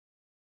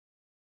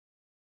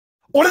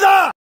俺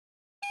だ。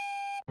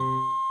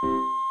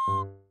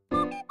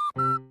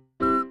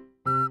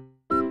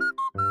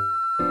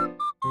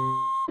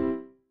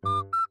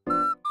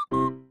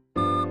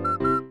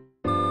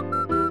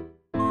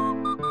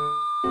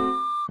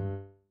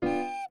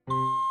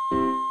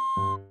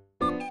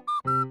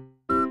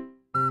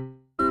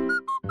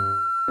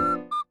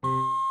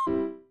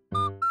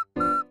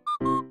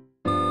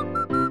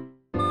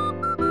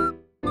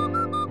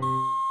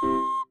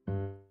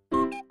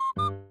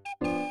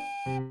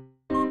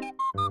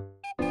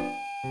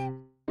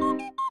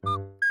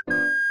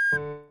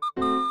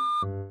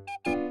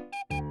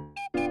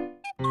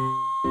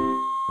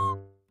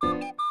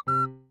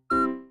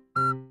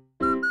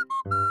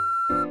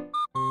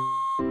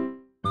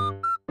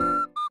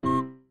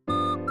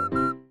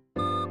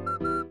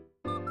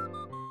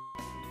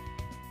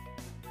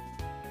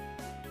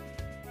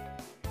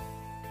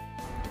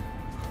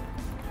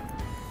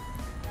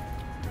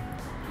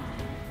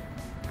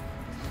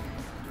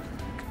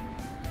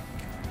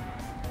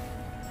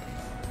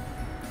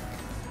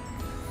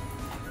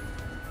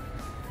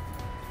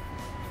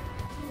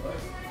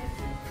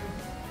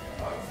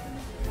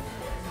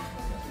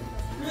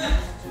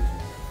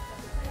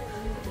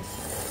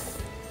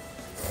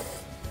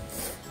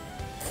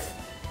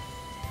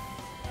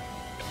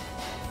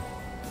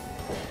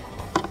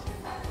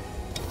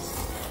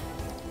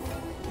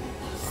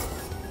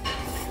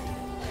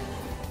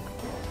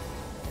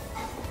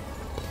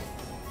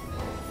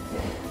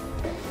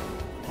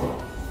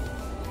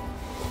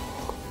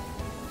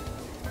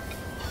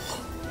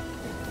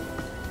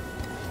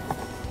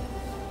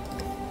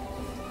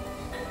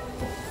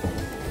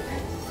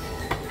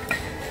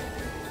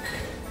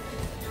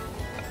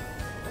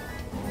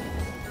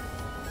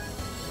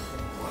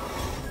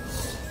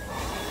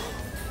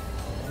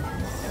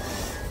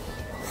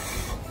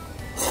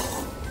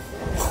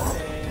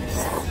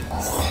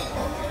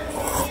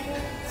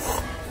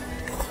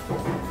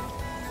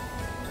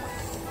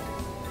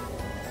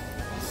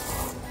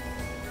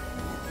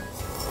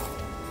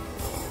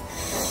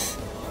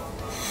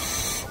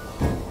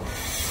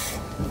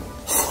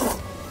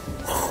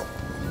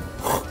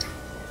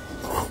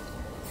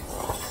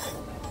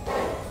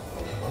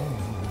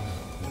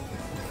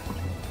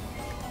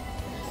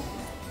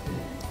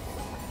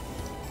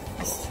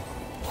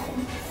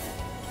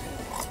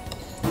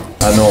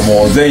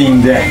もう全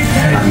員で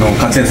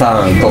勝ち点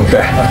3取って、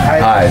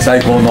はい、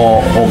最高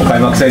の開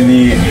幕戦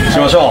にし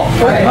ましょう。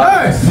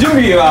準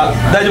備は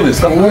大丈夫で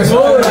すか？戦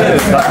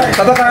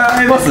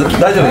えます？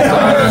大丈夫ですか？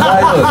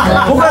大丈夫です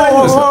か？僕は大丈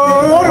夫ですか？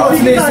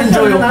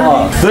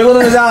ということ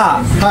で、じゃ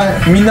あ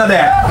みんな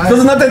で一つ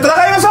になって戦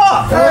いましょう。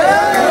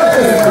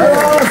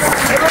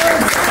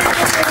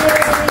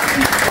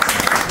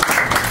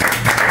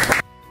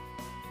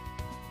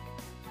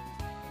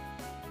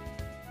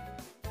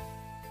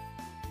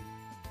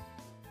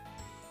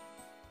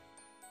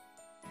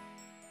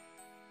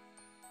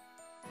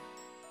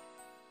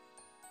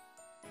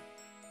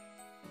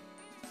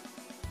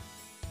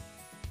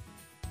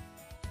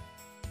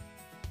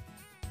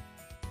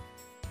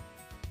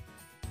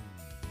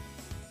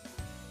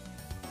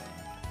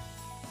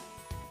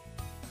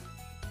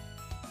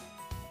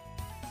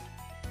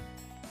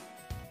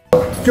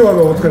今日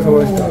はお疲れ様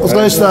でした。お疲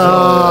れでした。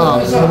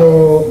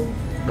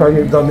大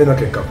変残念な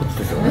結果、こっち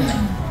としてはね、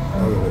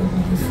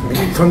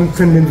3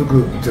戦連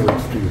続0とい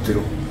う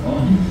0、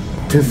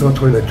点数が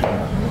取れないという、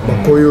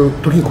こういう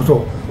時にこ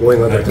そ応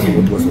援が大事だと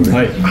思ってますので、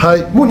は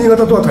い、もう新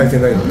潟とは対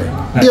戦ないので、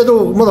いや、で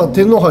もまだ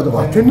天皇杯と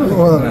か、ルヴ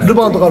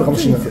ァンとかあるかも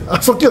しれない。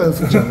あ、そっちは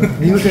そっちは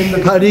リーグ戦だ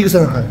け、はい、リーグ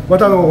戦、はい、ま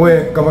た応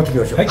援頑張っていき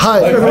ましょう。は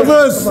い、お疲れ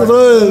様です。お疲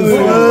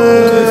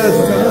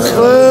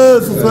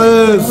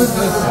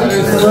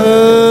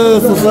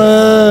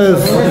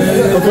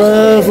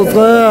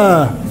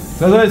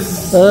れで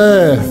す。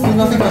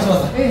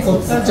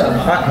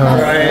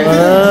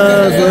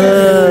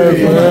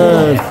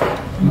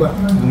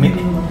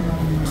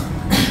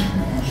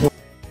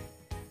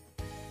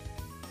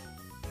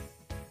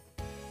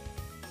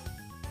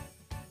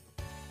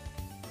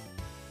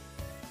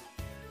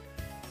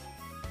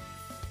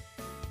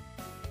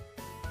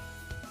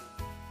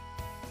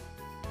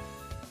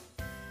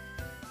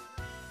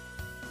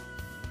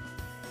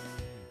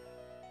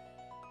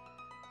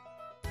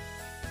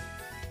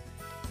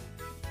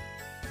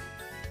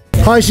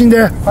配信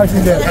で。ありがと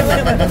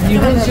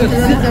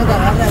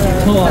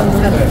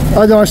う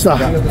ございました。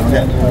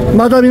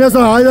また皆さ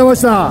んありがとうご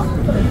ざいま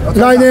し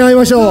た。来年会い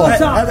ましょう。あり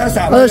がとう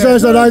ございま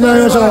した。来年会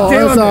いましょう。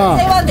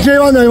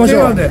J1 で会いまし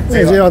ょう。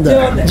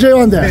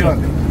J1 で。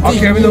ま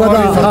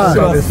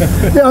た、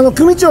で、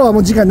組長はも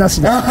う次回な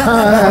しで。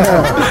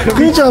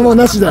組長はもう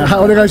なしで、はい、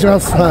お願いしま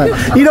す。は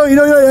い。いろい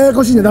ろやや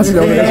こしいんでなしで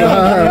お願いし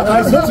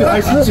ま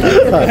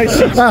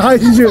す。配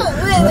信中。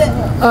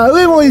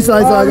上もいいです、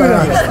あいつは。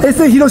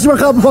SC 広島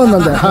カープファンな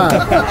んで。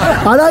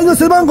新井の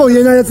背番号言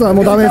えないやつは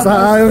もうダメです。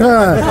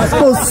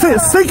もう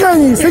世界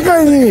に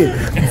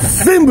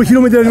全部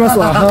広めてやります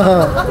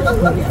わ。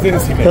全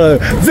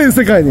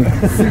世界に。じ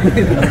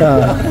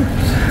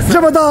ゃ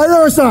あまたありが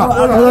とうございました。あ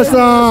りがとうございました。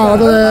ま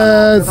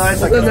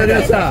た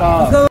で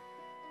す。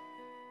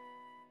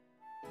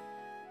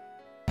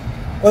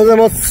おはようご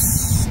ざいま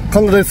す。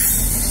神田で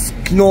す。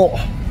昨日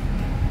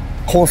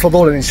コンサ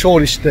ドーレに勝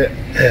利して、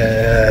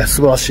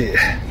素晴らしい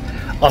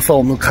朝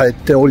を迎え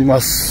ており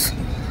ます。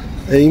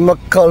今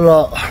か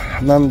ら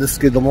なんです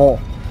けども、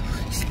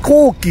飛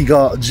行機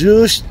が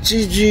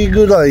17時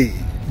ぐらい、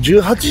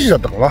18時だっ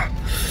たかな、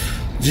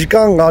時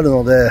間がある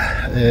ので、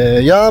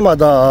ヤーマ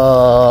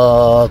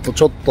ダーと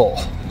ちょっと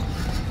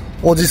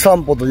おじ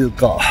散歩という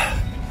か、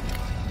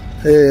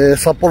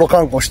札幌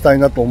観光したい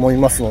なと思い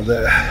ますの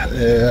で、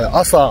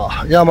朝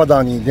ヤーマダ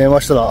ーに電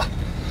話したら、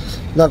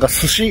なんか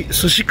寿司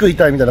食い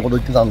たいみたいなこと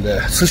言ってたんで、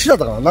寿司だっ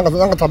たかな、なん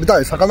か食べ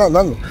たい、魚、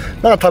なんか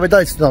食べ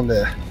たいって言ってたん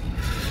で、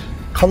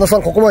神田さ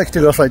んここまで来て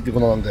くださいっていうこ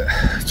となんで、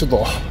ちょっ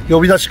と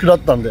呼び出しくらっ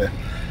たんで、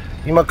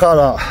今か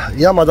ら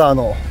ヤーマダー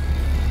の、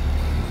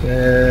ヤ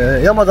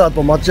ーマダー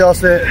と待ち合わ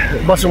せ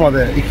場所ま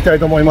で行きたい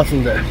と思います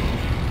んで、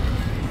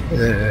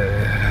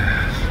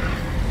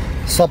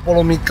札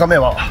幌3日目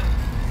は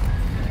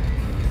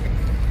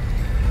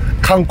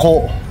観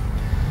光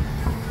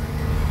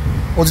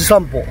おじ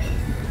散歩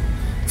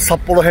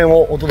札幌編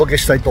をお届け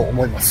したいと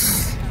思いま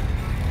す。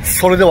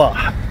それで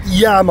は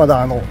ヤーマ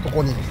ダーのと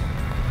こに、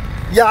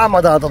ヤー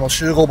マダーとの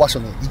集合場所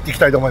に行っていき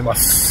たいと思いま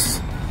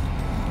す。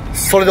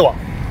それでは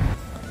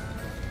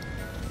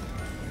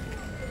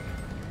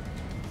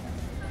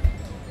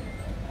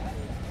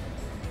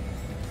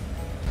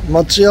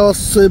待ち合わ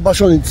せ場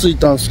所に着い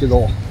たんですけ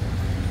ど、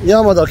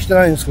ヤーマダー来て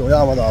ないんですけど、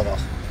ヤーマダーが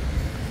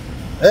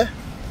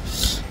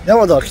ヤー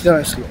マダー来てない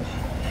ですけど、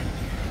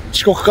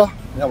遅刻か、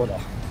ヤーマダー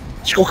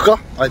遅刻か、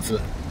あいつ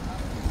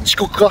遅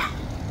刻か。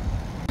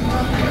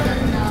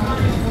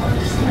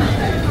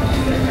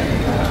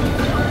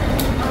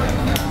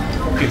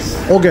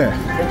オッケー。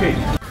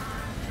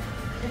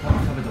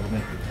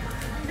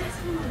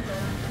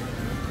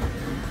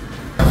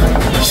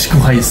祝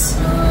杯です。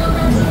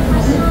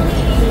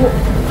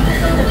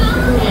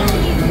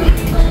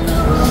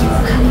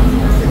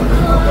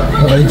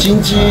なんか一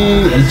日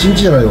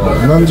じゃないわ、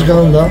何時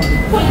間だ、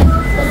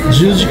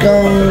10時間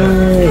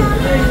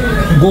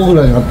後ぐ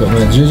らいにあったよ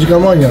ね。10時間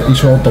前には一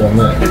緒だったもん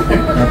ね。や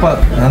っぱ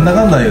なんだ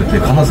かんだ言って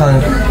神田さん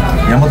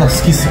山田好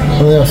きっすよ。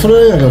いやそれ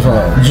はいいんだけどさ、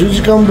10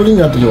時間ぶり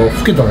に会ったけど老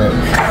けたね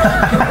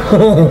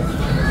好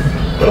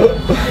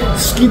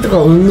きとか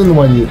うんぬんの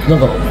前になん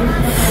か老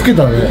け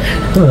たね。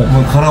も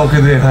うカラオ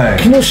ケで、はい、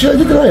昨日試合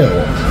出てないや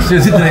ろ。試合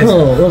出てないです。な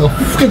んか老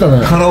けた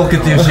ね。カラオケっ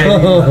ていう試合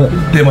に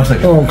出ました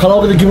けど、カラ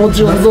オケで気持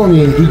ちよさそう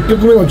に1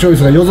曲目のチョイ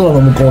スが夜空の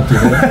向こうってい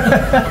うね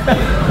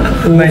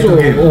ナイト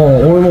ゲーム。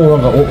俺も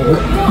なんか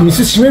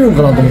店閉めるん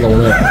かなと思ったも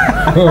んね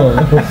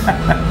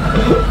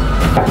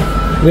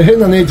で変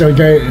な姉ちゃんみ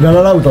たいにラ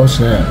ララ歌う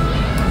しね。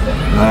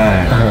ま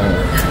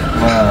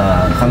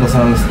あ神田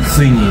さん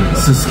ついに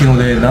すすきの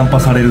でナンパ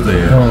されると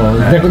いう、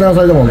逆ナン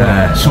されたもんね。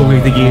衝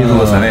撃的映像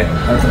でしたね。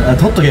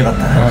撮っときゃよかっ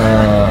たな。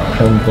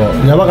本当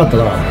やばかった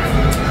な。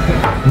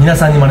皆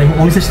さんにまで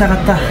お見せしたかっ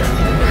た。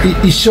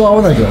一生会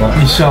わないけどな。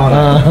一生会わ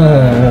ない。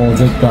もう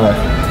絶対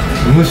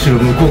むしろ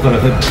向こうから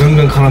ガン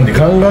ガン絡んでく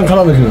る。ガンガン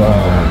絡んでくるな。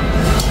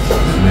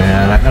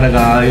なかな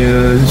かああい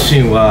うシ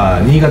ーン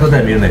は新潟で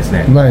は見れないです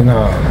ね。ない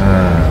な。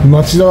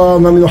町田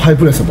並みのハイ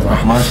プレスだった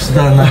な。町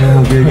田並み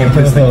のゲーゲン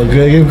プレス。ゲ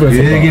ーゲンプレス。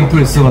ゲーゲンプ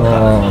レスすごかっ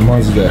た。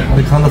マジで。で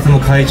神田さんの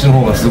開一の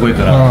方がすごい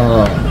か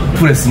ら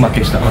プレス負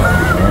けした。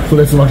プ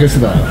レス負けし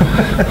てた。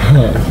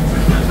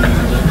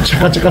チャ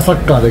カチャカサ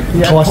ッカー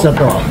でかわしちゃっ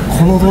たわ。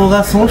この動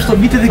画その人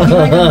見ててくれ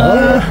ないか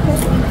な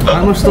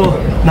あの人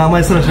名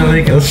前すら知らな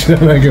いけど。知ら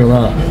ないけど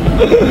な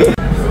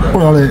こ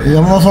れあれ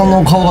山田さん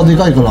の顔がで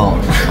かいから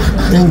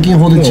遠近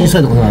法で小さ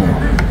いとかじゃないの。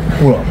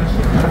ほら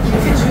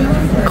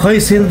海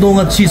鮮丼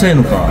が小さい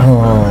のか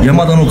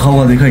山田の顔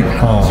がでかいの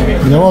か。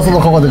山田さんの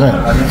顔がでかい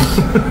の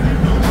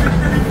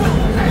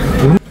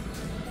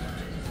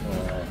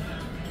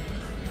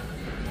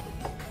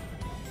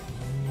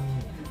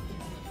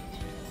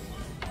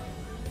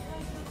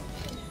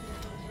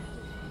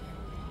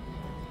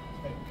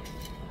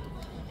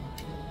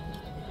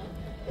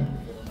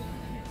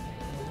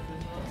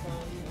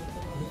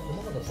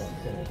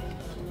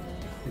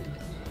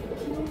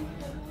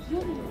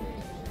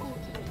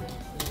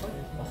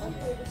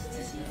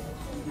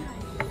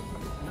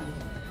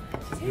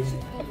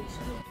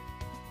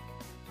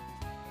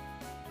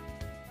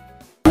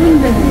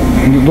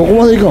どこ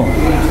まで行くの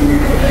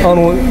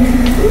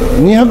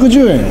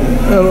？210円。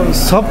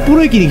札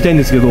幌駅に行きたいん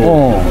ですけ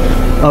ど、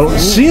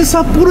新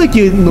札幌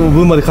駅の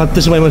分まで買っ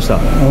てしまいました。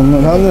なん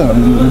でな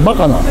のバ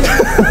カな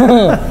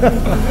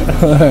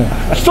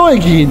一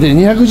駅で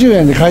210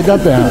円で書いてあっ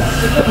たやん。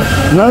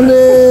なんで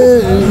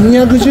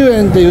210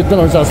円って言った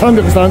のにさ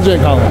330円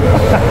買うの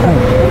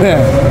ね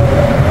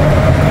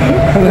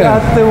えや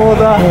ってもう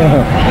だ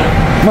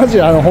マジ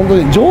本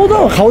当に冗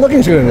談は顔だけ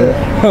にしてくれるね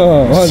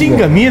芯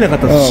が見えなかっ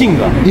たです。芯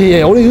がい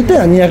や俺言った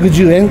やん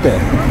210円って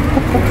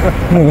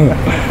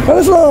あ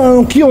れ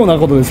さ器用な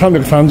ことで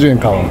330円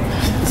買うの。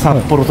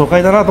札幌都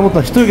会だなと思った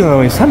ら一駅な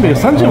のに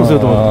330円もする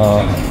と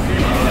思っ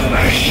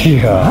て。い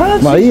や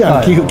まあいいや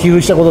ん寄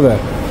付したことで。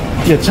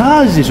いやチ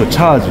ャージでしょチ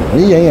ャー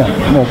ジ。いいやんいいやん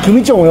もう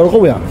組長も喜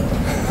ぶやん。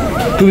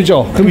組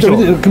長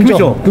210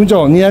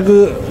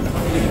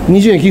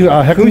 20円寄付、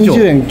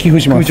120円寄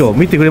付します。組長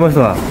見てくれまし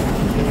た。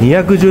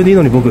212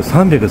のに僕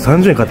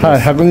330円買ってま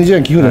す。はい、120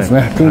円寄付です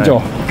ね、組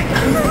長。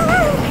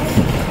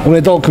おめ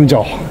でとう、組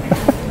長。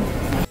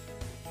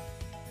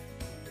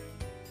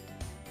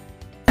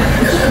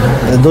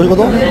どういうこ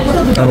と？これ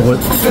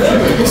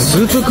ス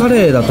ープカ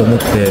レーだと思っ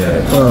て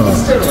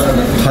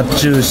発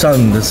注した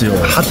んですよ。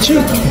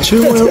注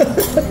文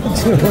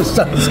し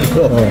たんですけ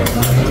ど、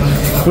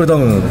これ多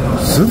分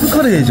スープ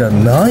カレーじゃ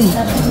ない。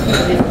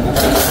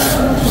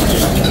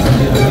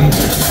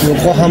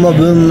横浜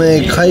文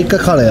明開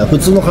花カレーは普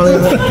通のカレ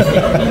ーだ。ス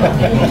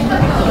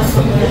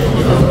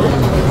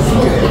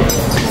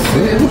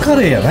ープカ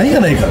レーやないや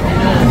ないか。や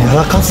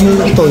らかす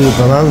という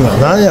かな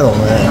んやろうね。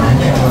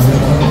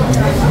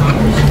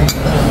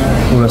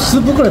俺ス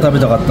ープカレー食べ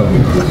たかったのに。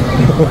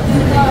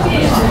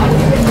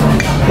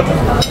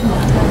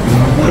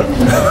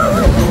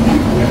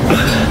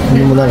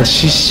でもなんか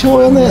失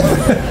笑やね。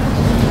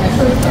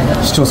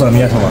視聴者の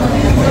皆様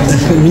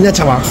皆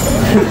ちゃま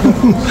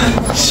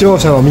視聴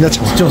者の皆ち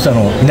ゃま視聴者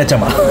の皆ちゃ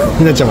ま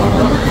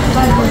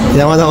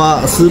山田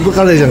はスープ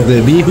カレーじゃなく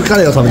てビーフカ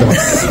レーを食べてま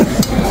す。